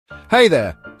Hey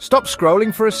there, stop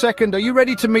scrolling for a second. Are you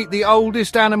ready to meet the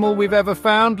oldest animal we've ever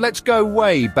found? Let's go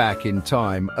way back in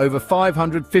time, over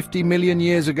 550 million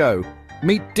years ago.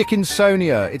 Meet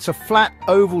Dickinsonia. It's a flat,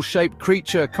 oval-shaped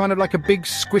creature, kind of like a big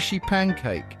squishy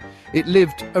pancake. It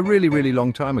lived a really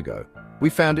long time ago. We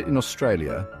found it in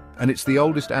Australia, and it's the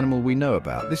oldest animal we know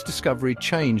about. This discovery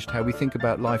changed how we think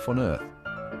about life on Earth.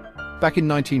 Back in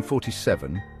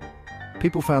 1947,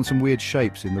 people found some weird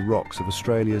shapes in the rocks of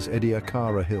Australia's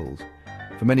Ediacara hills.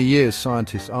 For many years,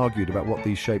 scientists argued about what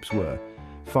these shapes were.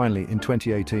 Finally, in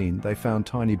 2018, they found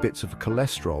tiny bits of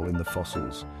cholesterol in the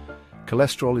fossils.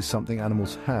 Cholesterol is something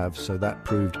animals have, so that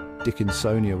proved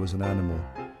Dickinsonia was an animal.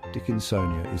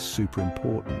 Dickinsonia is super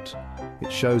important.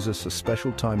 It shows us a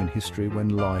special time in history when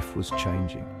life was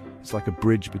changing. It's like a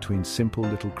bridge between simple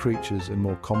little creatures and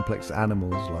more complex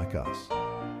animals like us.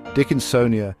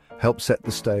 Dickinsonia helps set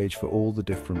the stage for all the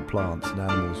different plants and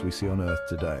animals we see on Earth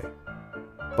today.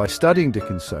 By studying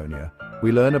Dickinsonia,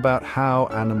 we learn about how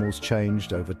animals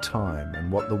changed over time and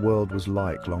what the world was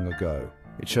like long ago.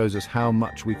 It shows us how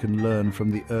much we can learn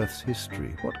from the Earth's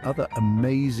history. What other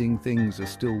amazing things are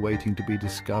still waiting to be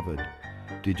discovered?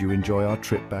 Did you enjoy our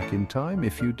trip back in time?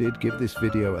 If you did, give this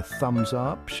video a thumbs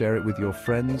up, share it with your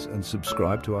friends, and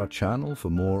subscribe to our channel for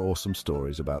more awesome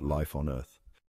stories about life on Earth.